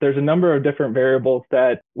there's a number of different variables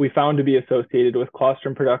that we found to be associated with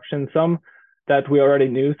colostrum production, some that we already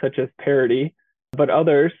knew, such as parity, but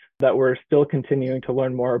others that we're still continuing to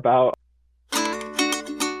learn more about.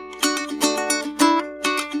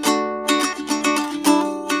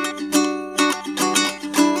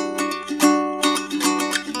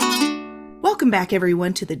 Welcome back,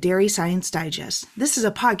 everyone, to the Dairy Science Digest. This is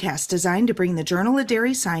a podcast designed to bring the Journal of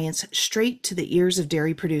Dairy Science straight to the ears of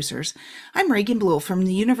dairy producers. I'm Reagan Blue from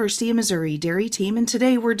the University of Missouri Dairy Team, and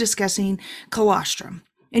today we're discussing colostrum.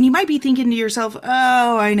 And you might be thinking to yourself,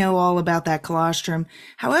 oh, I know all about that colostrum.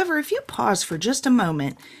 However, if you pause for just a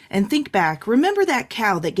moment and think back, remember that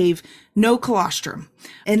cow that gave no colostrum,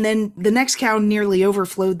 and then the next cow nearly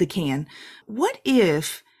overflowed the can. What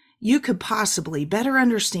if you could possibly better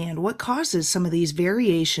understand what causes some of these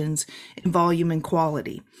variations in volume and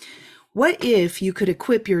quality? What if you could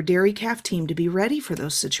equip your dairy calf team to be ready for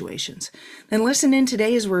those situations? Then listen in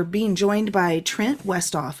today as we're being joined by Trent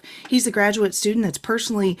Westhoff. He's the graduate student that's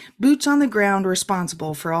personally boots on the ground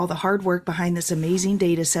responsible for all the hard work behind this amazing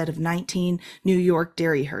data set of 19 New York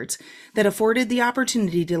dairy herds that afforded the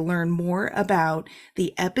opportunity to learn more about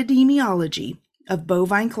the epidemiology of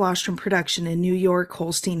bovine colostrum production in New York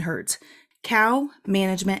Holstein herds, cow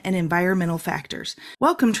management, and environmental factors.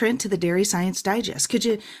 Welcome, Trent, to the Dairy Science Digest. Could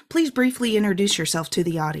you please briefly introduce yourself to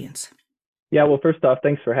the audience? Yeah, well, first off,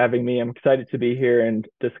 thanks for having me. I'm excited to be here and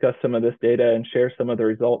discuss some of this data and share some of the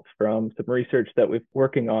results from some research that we've been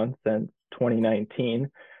working on since 2019.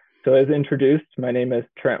 So as introduced, my name is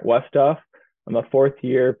Trent Westhoff. I'm a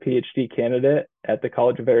fourth-year PhD candidate at the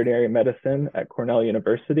College of Veterinary Medicine at Cornell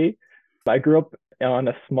University. I grew up on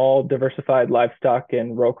a small diversified livestock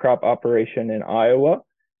and row crop operation in Iowa,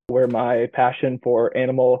 where my passion for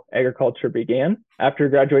animal agriculture began. After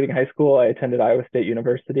graduating high school, I attended Iowa State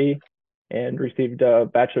University and received a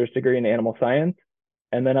bachelor's degree in animal science.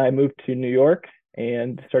 And then I moved to New York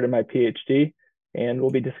and started my PhD, and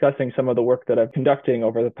we'll be discussing some of the work that I'm conducting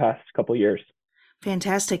over the past couple years.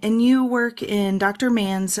 Fantastic. And you work in Dr.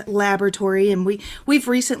 Mann's laboratory, and we've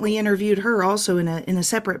recently interviewed her also in a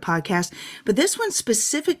separate podcast, but this one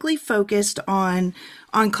specifically focused on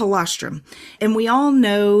colostrum. And we all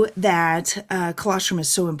know that colostrum is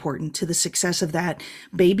so important to the success of that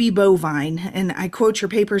baby bovine. And I quote your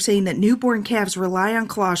paper saying that newborn calves rely on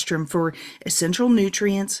colostrum for essential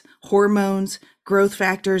nutrients, hormones, growth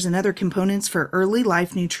factors, and other components for early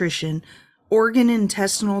life nutrition, organ and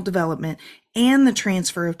intestinal development, and the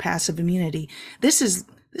transfer of passive immunity. This is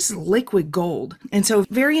liquid gold. And so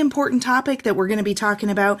very important topic that we're going to be talking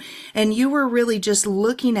about. And you were really just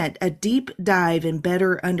looking at a deep dive and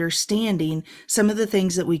better understanding some of the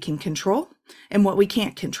things that we can control and what we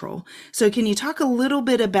can't control. So can you talk a little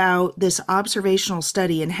bit about this observational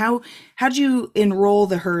study and how'd you enroll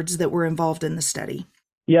the herds that were involved in the study?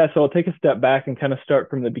 Yeah, so I'll take a step back and kind of start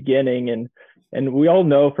from the beginning. And we all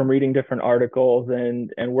know from reading different articles and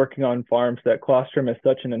working on farms that colostrum is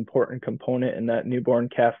such an important component in that newborn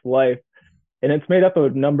calf's life. And it's made up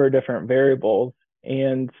of a number of different variables.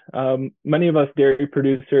 And many of us dairy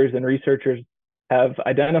producers and researchers have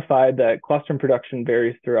identified that colostrum production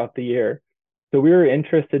varies throughout the year. So we were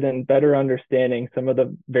interested in better understanding some of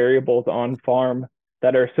the variables on farm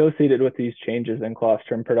that are associated with these changes in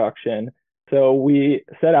colostrum production. So we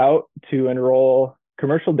set out to enroll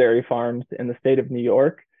commercial dairy farms in the state of New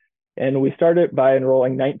York. And we started by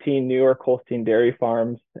enrolling 19 New York Holstein dairy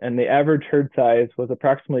farms, and the average herd size was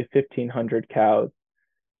approximately 1,500 cows.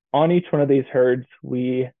 On each one of these herds,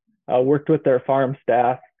 we worked with their farm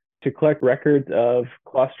staff to collect records of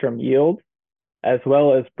colostrum yield, as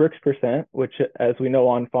well as Brix percent, which, as we know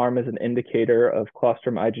on farm, is an indicator of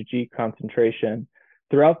colostrum IgG concentration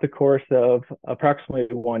throughout the course of approximately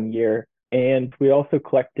 1 year. And we also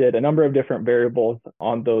collected a number of different variables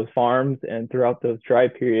on those farms and throughout those dry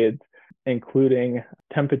periods, including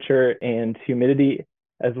temperature and humidity,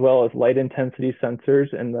 as well as light intensity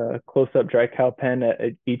sensors in the close-up dry cow pen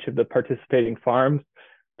at each of the participating farms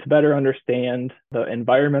to better understand the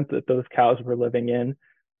environment that those cows were living in,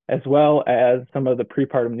 as well as some of the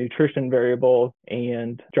prepartum nutrition variables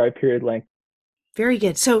and dry period length. Very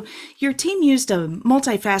good. So your team used a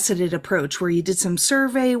multifaceted approach where you did some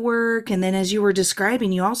survey work, and then as you were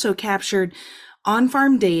describing, you also captured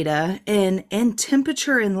on-farm data and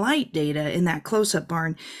temperature and light data in that close-up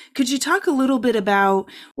barn. Could you talk a little bit about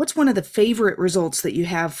what's one of the favorite results that you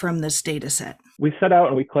have from this data set? We set out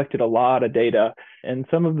and we collected a lot of data, and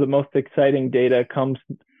some of the most exciting data comes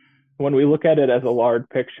when we look at it as a large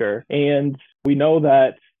picture. And we know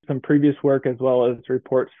that some previous work, as well as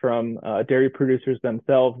reports from dairy producers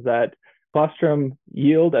themselves, that colostrum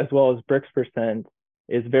yield as well as Brix percent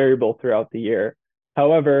is variable throughout the year.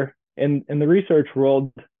 However, in the research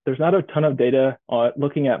world, there's not a ton of data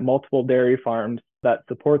looking at multiple dairy farms that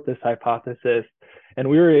support this hypothesis. And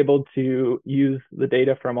we were able to use the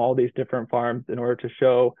data from all these different farms in order to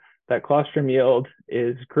show that colostrum yield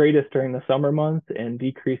is greatest during the summer months and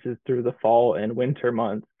decreases through the fall and winter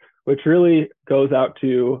months, which really goes out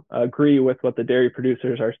to agree with what the dairy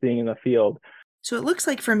producers are seeing in the field. So it looks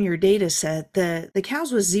like from your data set, the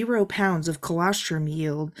cows with 0 pounds of colostrum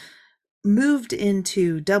yield moved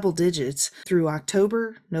into double digits through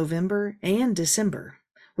October, November, and December,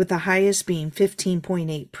 with the highest being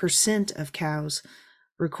 15.8% of cows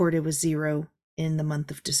recorded with 0 in the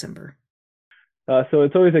month of December. So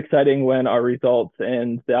it's always exciting when our results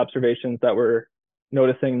and the observations that we're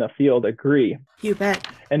noticing in the field agree. You bet.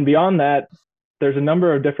 And beyond that, there's a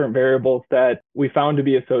number of different variables that we found to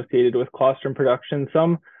be associated with colostrum production,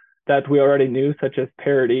 some that we already knew, such as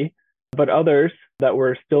parity, but others that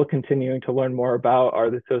we're still continuing to learn more about are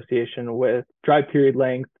the association with dry period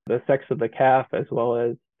length, the sex of the calf, as well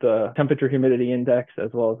as the temperature humidity index,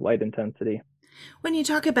 as well as light intensity. When you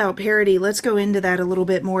talk about parity, let's go into that a little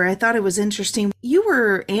bit more. I thought it was interesting. You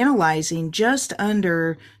were analyzing just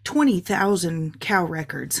under 20,000 cow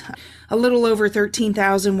records. A little over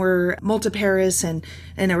 13,000 were multiparous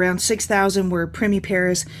and around 6,000 were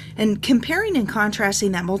primiparous. And comparing and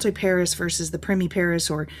contrasting that multiparous versus the primiparous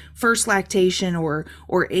or first lactation or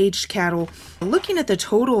aged cattle, looking at the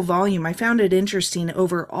total volume, I found it interesting.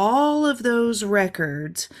 Over all of those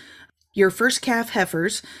records, your first calf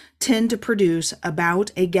heifers tend to produce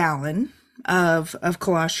about a gallon of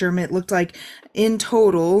colostrum. It looked like in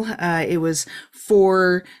total, it was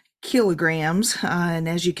 4 kilograms. And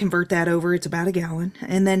as you convert that over, it's about a gallon.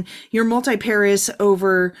 And then your multiparous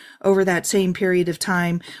over that same period of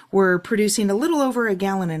time were producing a little over a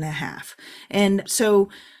gallon and a half. And so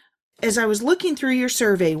as I was looking through your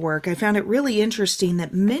survey work, I found it really interesting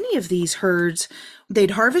that many of these herds, they'd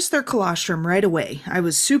harvest their colostrum right away. I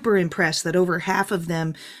was super impressed that over half of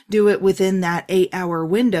them do it within that 8-hour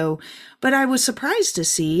window. But I was surprised to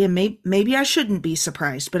see, and maybe I shouldn't be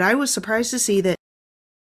surprised, but I was surprised to see that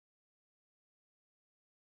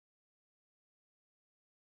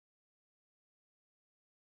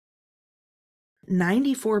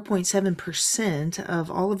 94.7% of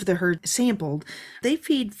all of the herd sampled, they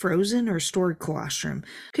feed frozen or stored colostrum.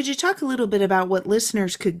 Could you talk a little bit about what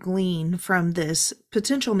listeners could glean from this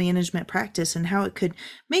potential management practice and how it could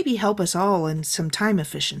maybe help us all in some time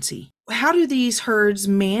efficiency? How do these herds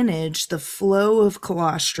manage the flow of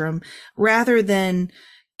colostrum rather than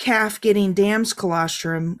calf getting dams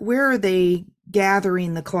colostrum? Where are they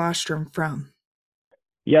gathering the colostrum from?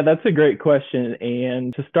 Yeah, that's a great question.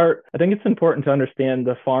 And to start, I think it's important to understand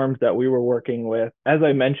the farms that we were working with. As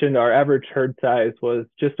I mentioned, our average herd size was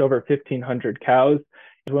just over 1,500 cows.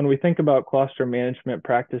 When we think about colostrum management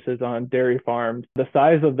practices on dairy farms, the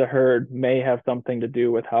size of the herd may have something to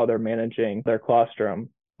do with how they're managing their colostrum.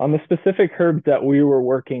 On the specific herds that we were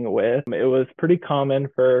working with, it was pretty common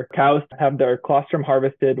for cows to have their colostrum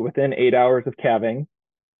harvested within 8 hours of calving.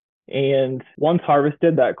 And once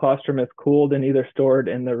harvested, that colostrum is cooled and either stored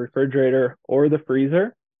in the refrigerator or the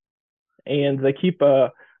freezer. And they keep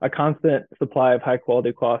a constant supply of high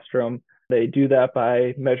quality colostrum. They do that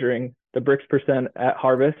by measuring the Brix percent at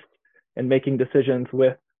harvest and making decisions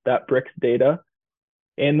with that Brix data.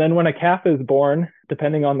 And then when a calf is born,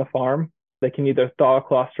 depending on the farm, they can either thaw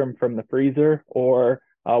colostrum from the freezer or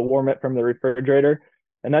warm it from the refrigerator.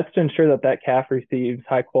 And that's to ensure that that calf receives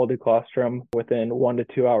high quality colostrum within 1 to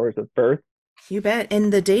 2 hours of birth. You bet.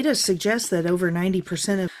 And the data suggests that over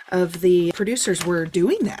 90% of the producers were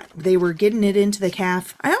doing that. They were getting it into the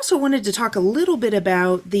calf. I also wanted to talk a little bit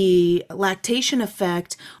about the lactation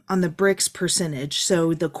effect on the Brix percentage.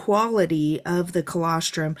 So the quality of the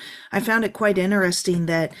colostrum. I found it quite interesting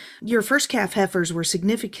that your first calf heifers were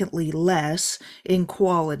significantly less in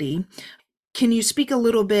quality. Can you speak a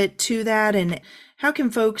little bit to that, and how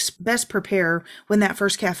can folks best prepare when that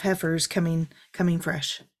first calf heifer is coming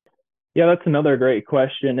fresh? Yeah, that's another great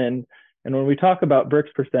question. And when we talk about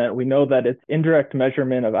Brix percent, we know that it's indirect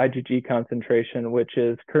measurement of IgG concentration, which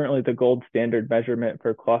is currently the gold standard measurement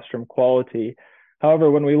for colostrum quality.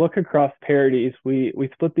 However, when we look across parities, we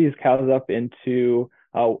split these cows up into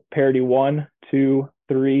parity 1, 2,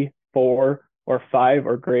 3, 4, or 5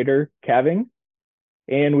 or greater calving.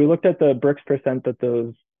 And we looked at the Brix percent that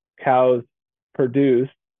those cows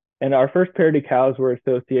produced. And our first parity cows were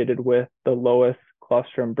associated with the lowest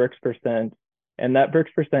colostrum Brix percent. And that Brix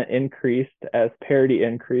percent increased as parity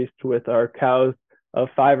increased, with our cows of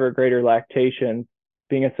 5 or greater lactation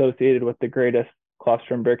being associated with the greatest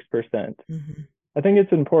colostrum Brix percent. Mm-hmm. I think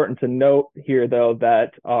it's important to note here, though,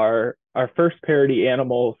 that our our first parity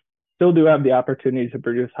animals still do have the opportunity to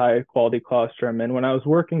produce high quality colostrum. And when I was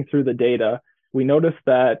working through the data, we noticed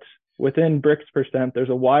that within Brix percent, there's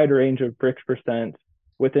a wide range of Brix percent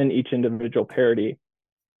within each individual parity.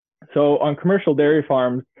 So on commercial dairy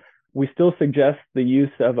farms, we still suggest the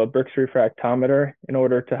use of a Brix refractometer in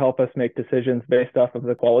order to help us make decisions based off of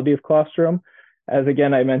the quality of colostrum. As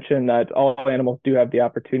again, I mentioned that all animals do have the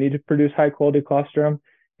opportunity to produce high quality colostrum,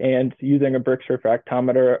 and using a Brix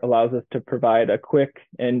refractometer allows us to provide a quick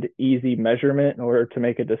and easy measurement in order to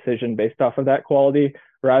make a decision based off of that quality,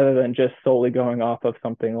 rather than just solely going off of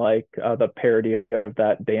something like the parity of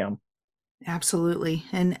that dam. Absolutely.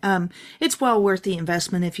 And it's well worth the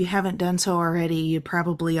investment. If you haven't done so already, you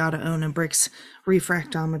probably ought to own a Brix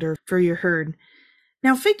refractometer for your herd.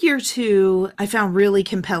 Now, figure 2, I found really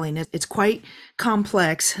compelling. It's quite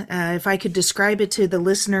complex. If I could describe it to the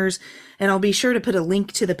listeners, and I'll be sure to put a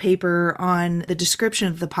link to the paper on the description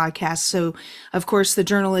of the podcast. So, of course, the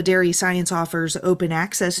Journal of Dairy Science offers open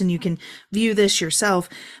access, and you can view this yourself.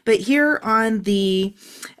 But here on the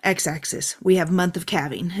x-axis, we have month of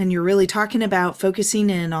calving, and you're really talking about focusing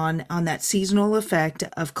in on that seasonal effect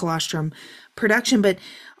of colostrum production. But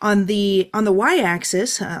on the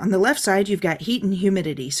y-axis, on the left side, you've got heat and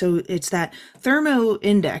humidity. So it's that thermo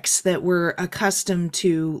index that we're accustomed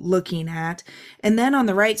to looking at. And then on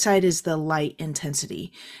the right side is the light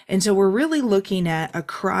intensity. And so we're really looking at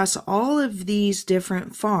across all of these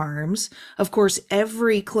different farms. Of course,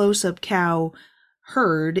 every close-up cow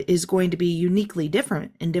herd is going to be uniquely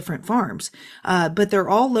different in different farms, but they're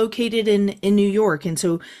all located in New York. And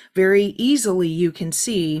so very easily you can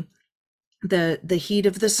see the heat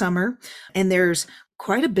of the summer, and there's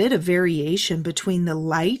quite a bit of variation between the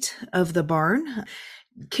light of the barn.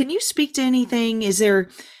 Can you speak to anything?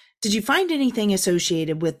 Did you find anything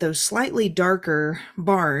associated with those slightly darker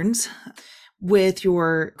barns with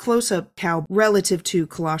your close-up cow relative to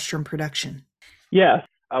colostrum production? Yes,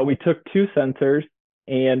 we took 2 sensors,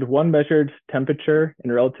 and one measured temperature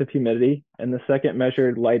and relative humidity, and the second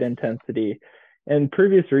measured light intensity. And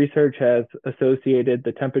previous research has associated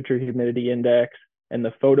the temperature humidity index and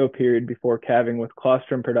the photo period before calving with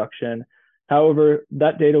colostrum production. However,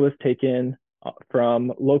 that data was taken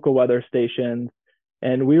from local weather stations,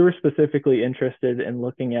 and we were specifically interested in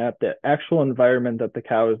looking at the actual environment that the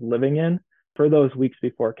cow is living in for those weeks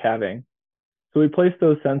before calving. So we placed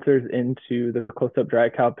those sensors into the close-up dry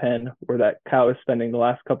cow pen where that cow is spending the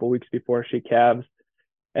last couple weeks before she calves.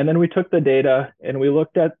 And then we took the data and we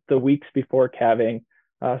looked at the weeks before calving.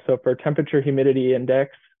 So for temperature humidity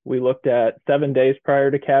index, we looked at 7 days prior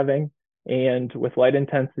to calving. And with light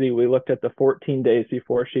intensity, we looked at the 14 days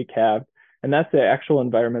before she calved. And that's the actual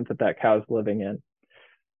environment that that cow is living in.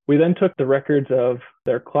 We then took the records of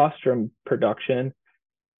their colostrum production,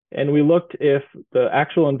 and we looked if the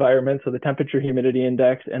actual environment, so the temperature humidity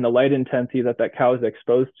index and the light intensity that that cow is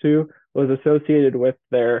exposed to, was associated with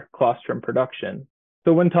their colostrum production.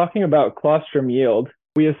 So when talking about colostrum yield,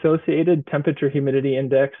 we associated temperature humidity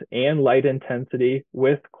index and light intensity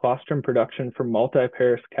with colostrum production for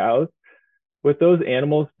multi-parous cows, with those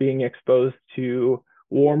animals being exposed to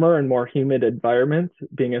warmer and more humid environments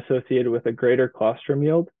being associated with a greater colostrum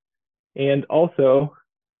yield, and also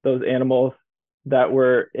those animals that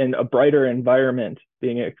were in a brighter environment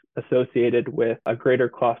being associated with a greater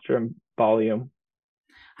colostrum volume.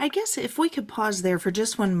 I guess if we could pause there for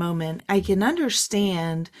just one moment, I can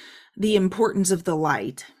understand the importance of the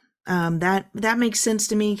light. That makes sense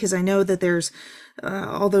to me because I know that there's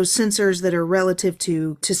all those sensors that are relative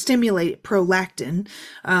to stimulate prolactin.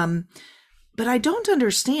 But I don't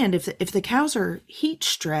understand if the cows are heat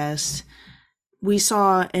stressed. We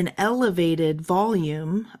saw an elevated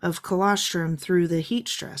volume of colostrum through the heat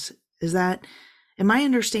stress. Am I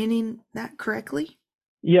understanding that correctly?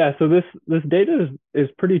 Yeah, so this data is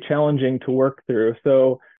pretty challenging to work through.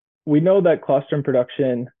 So we know that colostrum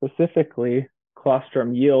production, specifically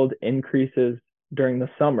colostrum yield, increases during the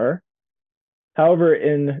summer. However,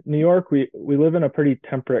 in New York, we live in a pretty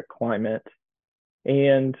temperate climate,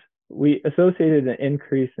 and we associated an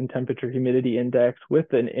increase in temperature humidity index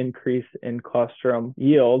with an increase in colostrum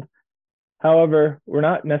yield. However, we're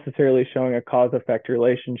not necessarily showing a cause-effect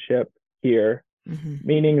relationship here,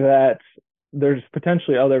 meaning that there's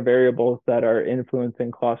potentially other variables that are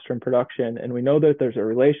influencing colostrum production. And we know that there's a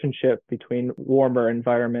relationship between warmer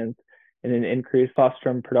environments and an increased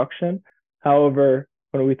colostrum production. However,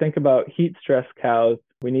 when we think about heat stress cows,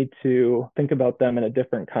 we need to think about them in a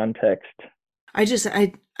different context.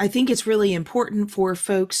 I think it's really important for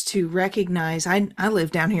folks to recognize. I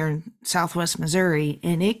live down here in Southwest Missouri,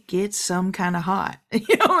 and it gets some kind of hot,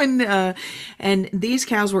 and these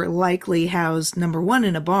cows were likely housed number one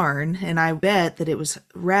in a barn, and I bet that it was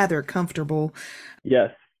rather comfortable.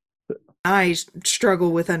 Yes. I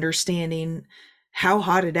struggle with understanding how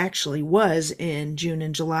hot it actually was in June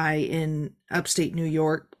and July in upstate New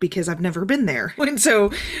York because I've never been there, and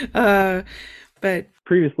so, but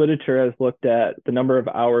Previous literature has looked at the number of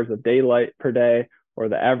hours of daylight per day or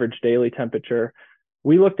the average daily temperature.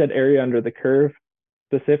 We looked at area under the curve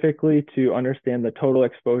specifically to understand the total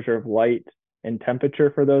exposure of light and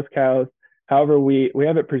temperature for those cows. However, we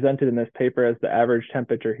have it presented in this paper as the average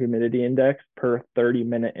temperature humidity index per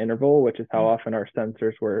 30-minute interval, which is how often our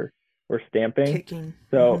sensors were stamping. kicking.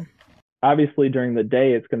 So obviously during the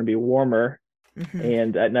day, it's going to be warmer,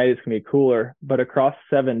 and at night, it's going to be cooler. But across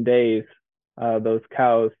 7 days, those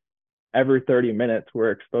cows every 30 minutes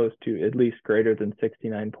were exposed to at least greater than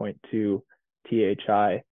 69.2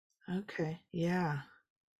 THI. Okay. Yeah.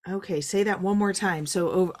 Okay. Say that one more time.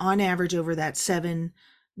 So on average, over that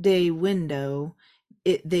 7-day window,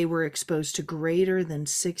 they were exposed to greater than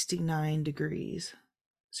 69 degrees.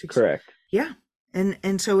 Correct. Yeah.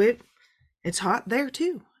 And so it's hot there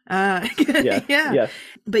too. Yes. Yeah. Yes.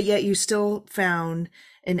 But yet you still found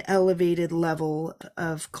an elevated level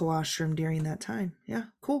of colostrum during that time. Yeah.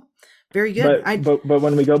 Cool. Very good. But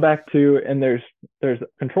when we go back to, and there's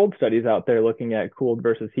controlled studies out there looking at cooled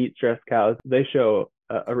versus heat stressed cows, they show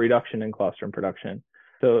a reduction in colostrum production.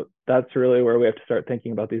 So that's really where we have to start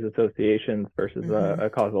thinking about these associations versus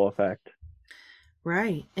a causal effect.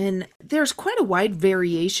 Right. And there's quite a wide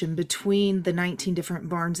variation between the 19 different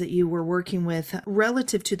barns that you were working with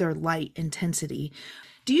relative to their light intensity.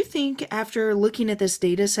 Do you think after looking at this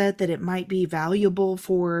data set that it might be valuable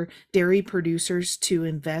for dairy producers to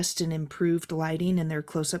invest in improved lighting in their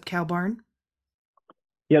close-up cow barn?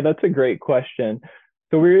 Yeah, that's a great question.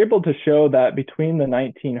 So we were able to show that between the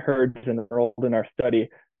 19 herds enrolled in our study,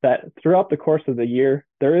 that throughout the course of the year,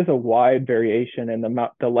 there is a wide variation in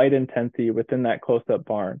the light intensity within that close-up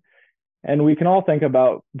barn. And we can all think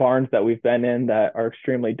about barns that we've been in that are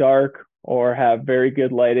extremely dark or have very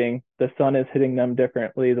good lighting. The sun is hitting them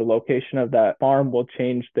differently. The location of that farm will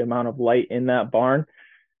change the amount of light in that barn.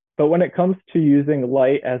 But when it comes to using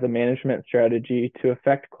light as a management strategy to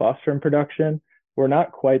affect colostrum production, we're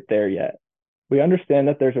not quite there yet. We understand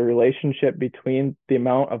that there's a relationship between the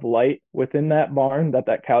amount of light within that barn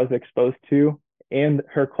that cow is exposed to and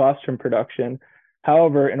her colostrum production.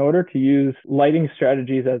 However, in order to use lighting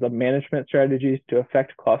strategies as a management strategies to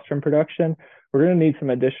affect colostrum production, we're going to need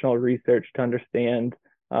some additional research to understand,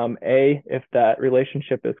 A, if that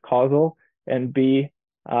relationship is causal, and B,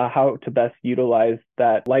 how to best utilize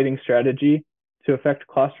that lighting strategy to affect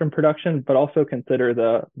colostrum production, but also consider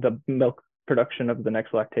the milk production of the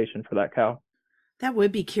next lactation for that cow. That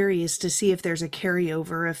would be curious to see if there's a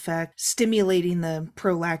carryover effect stimulating the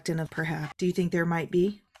prolactin of perhaps. Do you think there might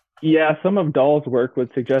be? Yeah, some of Dahl's work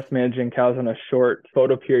would suggest managing cows on a short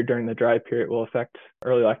photo period during the dry period will affect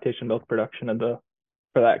early lactation milk production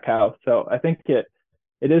for that cow. So I think it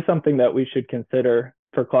is something that we should consider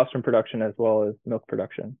for colostrum production as well as milk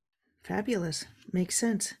production. Fabulous. Makes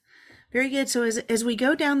sense. Very good. So as we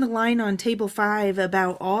go down the line on table 5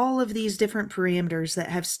 about all of these different parameters that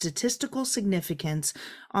have statistical significance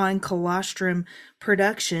on colostrum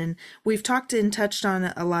production, we've talked and touched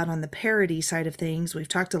on a lot on the parity side of things. We've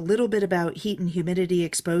talked a little bit about heat and humidity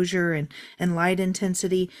exposure and light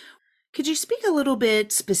intensity. Could you speak a little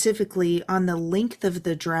bit specifically on the length of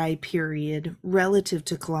the dry period relative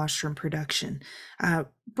to colostrum production?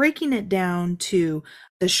 Breaking it down to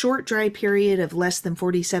the short dry period of less than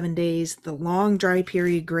 47 days, the long dry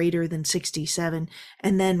period greater than 67,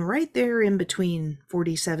 and then right there in between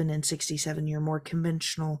 47 and 67, your more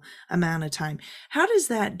conventional amount of time. How does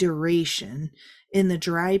that duration in the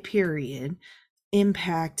dry period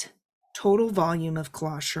impact total volume of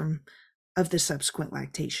colostrum of the subsequent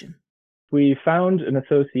lactation? We found an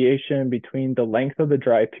association between the length of the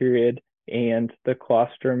dry period and the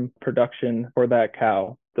colostrum production for that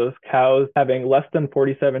cow. Those cows having less than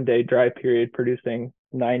 47-day dry period producing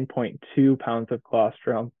 9.2 pounds of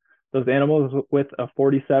colostrum. Those animals with a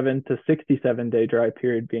 47 to 67-day dry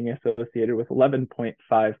period being associated with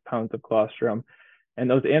 11.5 pounds of colostrum. And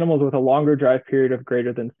those animals with a longer dry period of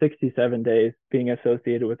greater than 67 days being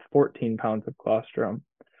associated with 14 pounds of colostrum.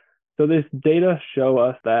 So this data show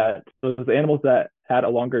us that those animals that had a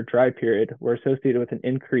longer dry period were associated with an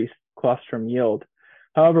increased colostrum yield.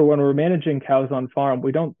 However, when we're managing cows on farm,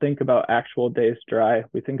 we don't think about actual days dry.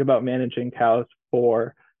 We think about managing cows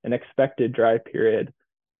for an expected dry period.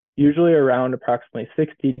 usually around approximately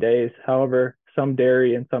 60 days. However, some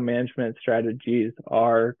dairy and some management strategies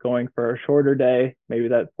are going for a shorter day, maybe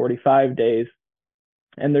that's 45 days.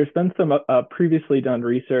 And there's been some previously done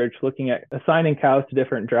research looking at assigning cows to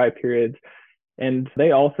different dry periods. And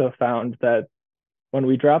they also found that when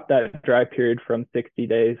we drop that dry period from 60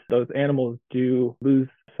 days, those animals do lose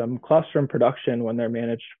some colostrum production when they're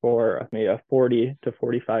managed for maybe a 40 to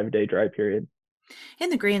 45-day dry period. In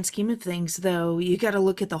the grand scheme of things, though, you got to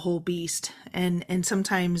look at the whole beast, and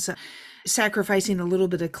sometimes sacrificing a little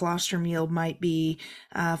bit of colostrum yield might be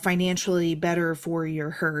financially better for your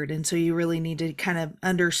herd, and so you really need to kind of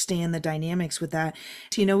understand the dynamics with that.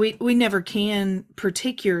 So, we never can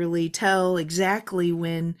particularly tell exactly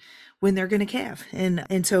when they're going to calve,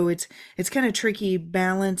 and so it's kind of tricky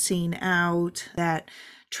balancing out that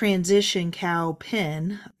transition cow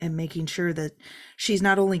pen and making sure that she's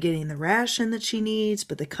not only getting the ration that she needs,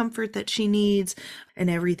 but the comfort that she needs, and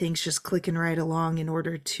everything's just clicking right along in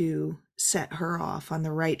order to set her off on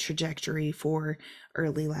the right trajectory for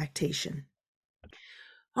early lactation.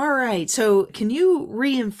 All right, so can you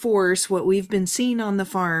reinforce what we've been seeing on the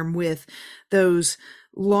farm with those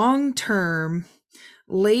long-term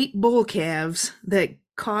late bull calves that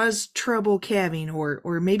cause trouble calving,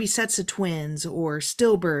 or maybe sets of twins or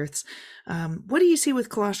stillbirths? What do you see with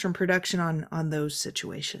colostrum production on those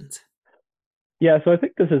situations? Yeah, so I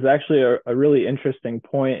think this is actually a really interesting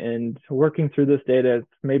point, and working through this data, it's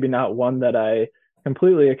maybe not one that I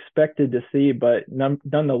completely expected to see, but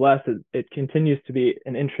nonetheless, it continues to be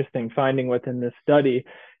an interesting finding within this study.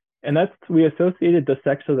 And that's we associated the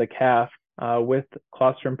sex of the calf with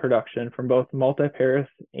colostrum production from both multiparous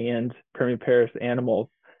and primiparous animals,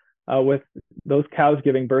 with those cows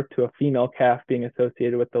giving birth to a female calf being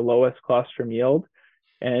associated with the lowest colostrum yield.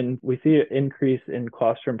 And we see an increase in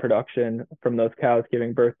colostrum production from those cows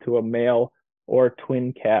giving birth to a male or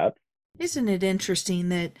twin calf. Isn't it interesting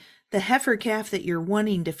that the heifer calf that you're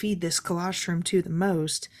wanting to feed this colostrum to the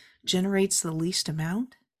most generates the least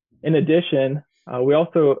amount? In addition, we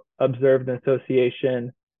also observed an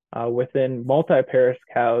association within multiparous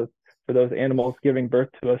cows for those animals giving birth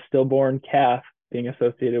to a stillborn calf being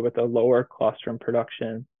associated with a lower colostrum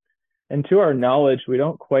production. And to our knowledge, we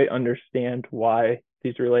don't quite understand why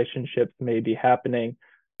these relationships may be happening.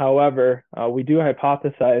 However, we do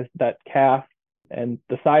hypothesize that calf and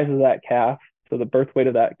the size of that calf, so the birth weight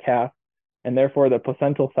of that calf, and therefore the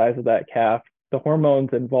placental size of that calf, the hormones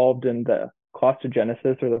involved in the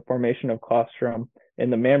clostogenesis or the formation of colostrum in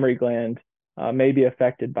the mammary gland may be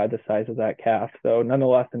affected by the size of that calf. So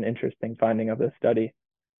nonetheless, an interesting finding of this study.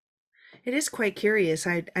 It is quite curious.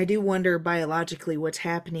 I do wonder biologically what's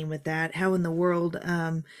happening with that. How in the world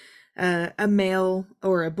a male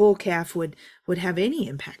or a bull calf would have any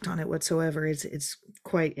impact on it whatsoever. It's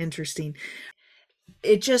quite interesting.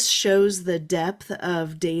 It just shows the depth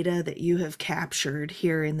of data that you have captured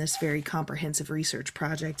here in this very comprehensive research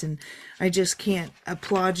project. And I just can't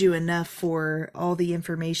applaud you enough for all the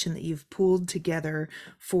information that you've pulled together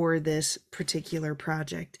for this particular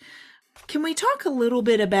project. Can we talk a little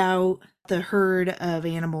bit about the herd of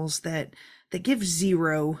animals that give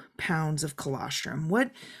 0 pounds of colostrum?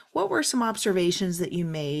 What were some observations that you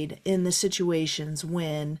made in the situations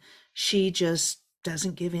when she just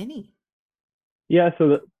doesn't give any? Yeah,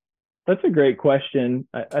 so that's a great question.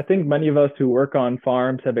 I think many of us who work on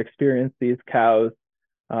farms have experienced these cows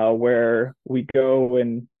where we go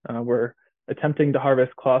and we're attempting to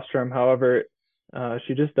harvest colostrum. However,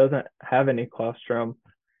 she just doesn't have any colostrum.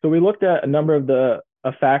 So we looked at a number of the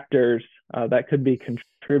factors that could be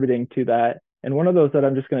contributing to that. And one of those that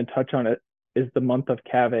I'm just going to touch on it is the month of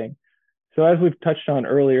calving. So as we've touched on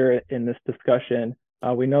earlier in this discussion,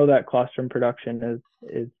 we know that colostrum production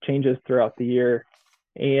is changes throughout the year.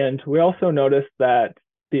 And we also noticed that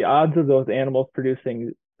the odds of those animals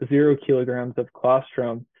producing 0 kilograms of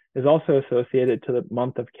colostrum is also associated to the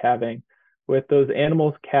month of calving, with those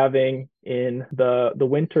animals calving in the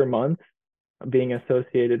winter months being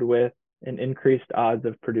associated with an increased odds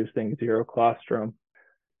of producing 0 colostrum.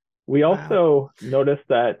 We also noticed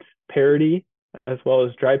that parity as well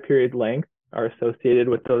as dry period length are associated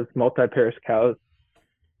with those multiparous cows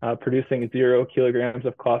producing 0 kilograms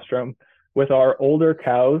of colostrum, with our older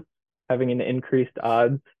cows having an increased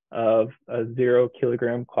odds of a 0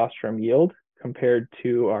 kilogram colostrum yield compared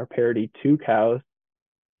to our parity 2 cows,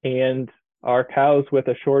 and our cows with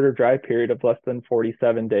a shorter dry period of less than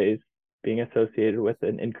 47 days being associated with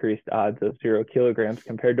an increased odds of 0 kilograms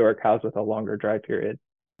compared to our cows with a longer dry period.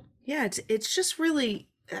 Yeah, it's just really,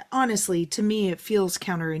 honestly, to me, it feels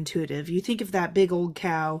counterintuitive. You think of that big old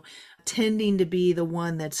cow tending to be the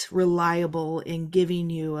one that's reliable in giving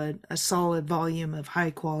you a solid volume of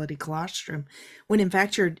high quality colostrum, when in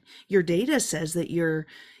fact your data says that your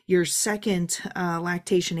second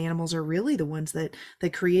lactation animals are really the ones that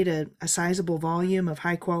create a sizable volume of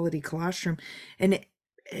high quality colostrum. And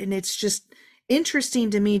it's just interesting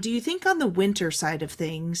to me. Do you think on the winter side of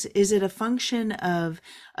things, is it a function of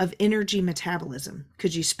energy metabolism?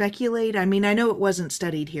 Could you speculate? I mean, I know it wasn't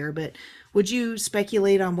studied here, but would you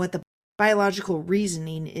speculate on what the biological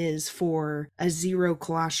reasoning is for a zero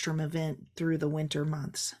colostrum event through the winter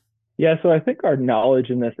months? Yeah, so I think our knowledge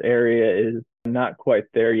in this area is not quite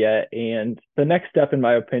there yet. And the next step, in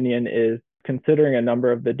my opinion, is considering a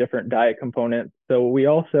number of the different diet components. So we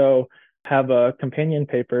also have a companion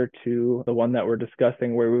paper to the one that we're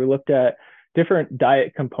discussing where we looked at different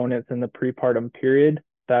diet components in the prepartum period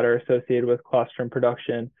that are associated with colostrum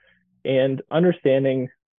production, and understanding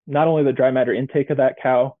not only the dry matter intake of that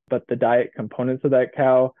cow, but the diet components of that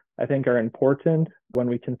cow, I think are important when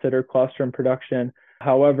we consider colostrum production.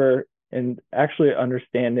 However, in actually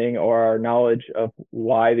understanding or our knowledge of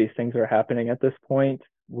why these things are happening at this point,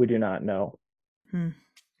 we do not know.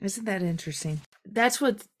 Isn't that interesting? That's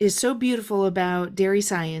what is so beautiful about dairy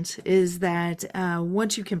science, is that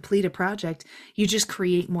once you complete a project, you just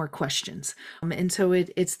create more questions. And so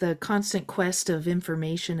it's the constant quest of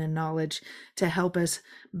information and knowledge to help us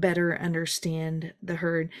better understand the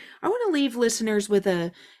herd. I want to leave listeners with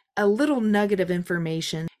a little nugget of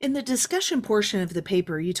information. In the discussion portion of the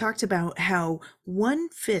paper, you talked about how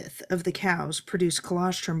 1/5 of the cows produce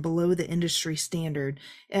colostrum below the industry standard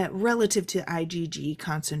relative to IgG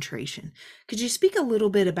concentration. Could you speak a little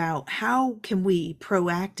bit about how can we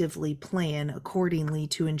proactively plan accordingly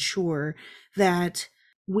to ensure that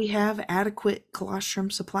we have adequate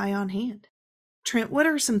colostrum supply on hand? Trent, what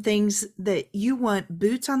are some things that you want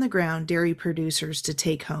boots on the ground dairy producers to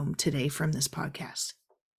take home today from this podcast?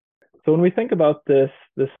 So when we think about this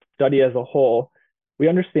study as a whole, we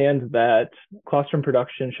understand that colostrum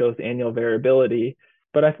production shows annual variability,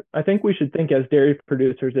 but I think we should think as dairy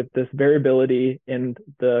producers if this variability in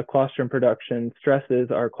the colostrum production stresses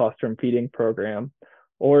our colostrum feeding program,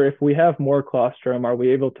 or if we have more colostrum, are we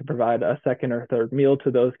able to provide a second or third meal to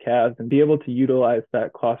those calves and be able to utilize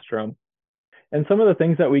that colostrum? And some of the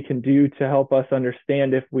things that we can do to help us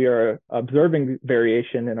understand if we are observing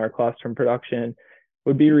variation in our colostrum production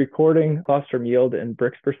would be recording colostrum yield in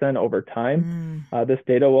Brix percent over time. This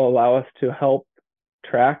data will allow us to help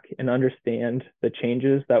track and understand the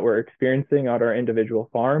changes that we're experiencing on our individual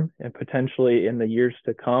farm and potentially in the years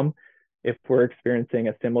to come if we're experiencing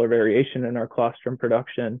a similar variation in our colostrum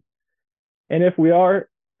production. And if we are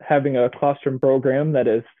having a colostrum program that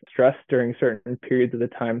is stressed during certain periods of the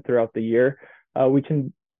time throughout the year, we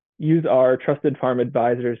can use our trusted farm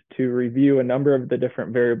advisors to review a number of the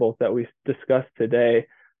different variables that we discussed today,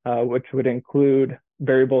 which would include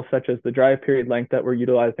variables such as the dry period length that we're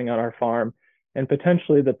utilizing on our farm and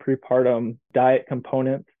potentially the prepartum diet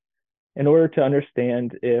components, in order to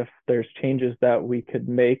understand if there's changes that we could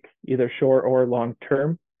make either short or long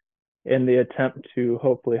term in the attempt to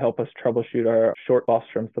hopefully help us troubleshoot our short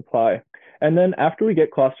colostrum supply. And then after we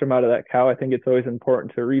get colostrum out of that cow, I think it's always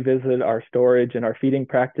important to revisit our storage and our feeding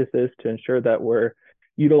practices to ensure that we're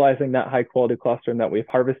utilizing that high quality colostrum that we've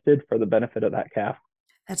harvested for the benefit of that calf.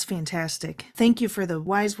 That's fantastic. Thank you for the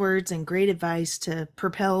wise words and great advice to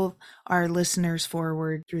propel our listeners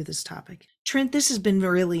forward through this topic. Trent, this has been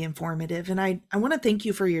really informative, and I want to thank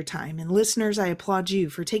you for your time. And listeners, I applaud you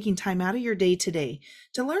for taking time out of your day today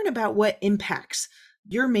to learn about what impacts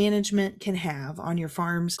your management can have on your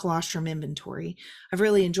farm's colostrum inventory. I've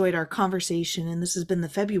really enjoyed our conversation, and this has been the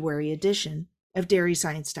February edition of Dairy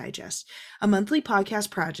Science Digest, a monthly podcast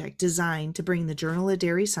project designed to bring the Journal of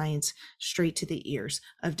Dairy Science straight to the ears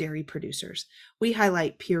of dairy producers. We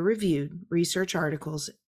highlight peer-reviewed research articles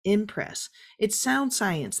in press. It's sound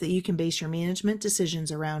science that you can base your management decisions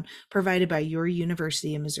around, provided by your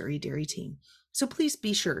University of Missouri dairy team. So please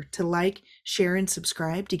be sure to like, share, and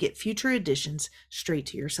subscribe to get future editions straight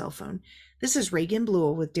to your cell phone. This is Reagan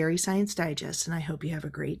Bluell with Dairy Science Digest, and I hope you have a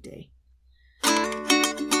great day.